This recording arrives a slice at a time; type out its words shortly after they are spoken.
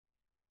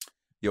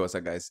Yo, what's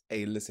up, guys?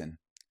 Hey, listen,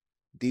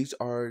 these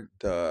are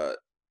the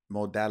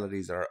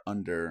modalities that are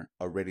under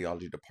a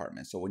radiology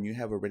department. So when you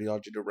have a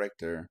radiology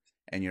director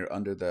and you're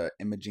under the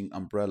imaging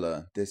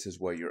umbrella, this is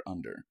what you're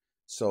under.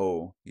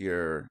 So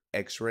your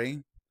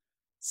X-ray,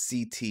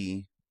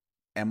 CT,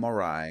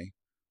 MRI,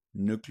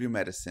 nuclear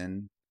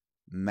medicine,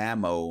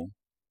 mammo,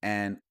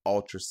 and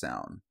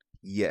ultrasound.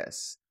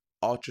 Yes,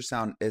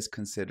 ultrasound is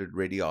considered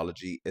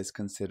radiology, is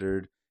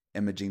considered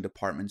imaging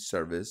department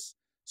service.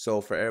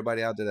 So for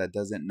everybody out there that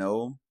doesn't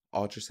know,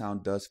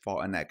 ultrasound does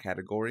fall in that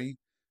category.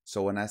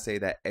 So when I say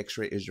that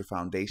X-ray is your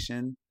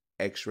foundation,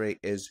 X-ray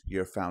is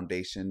your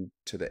foundation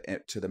to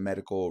the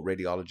medical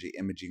radiology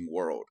imaging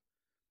world.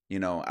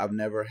 I've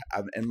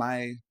in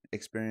my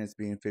experience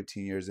being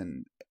 15 years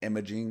in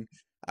imaging,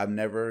 I've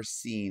never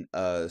seen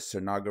a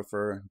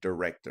sonographer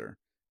director.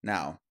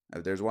 Now,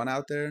 if there's one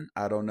out there,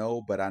 I don't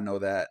know, but I know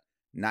that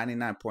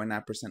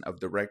 99.9% of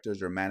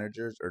directors or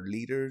managers or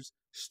leaders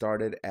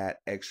started at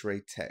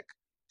X-ray tech.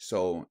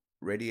 So,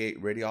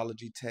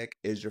 radiology tech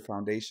is your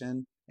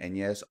foundation, and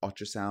yes,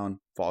 ultrasound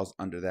falls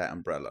under that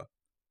umbrella.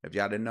 If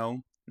y'all didn't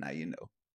know, now you know.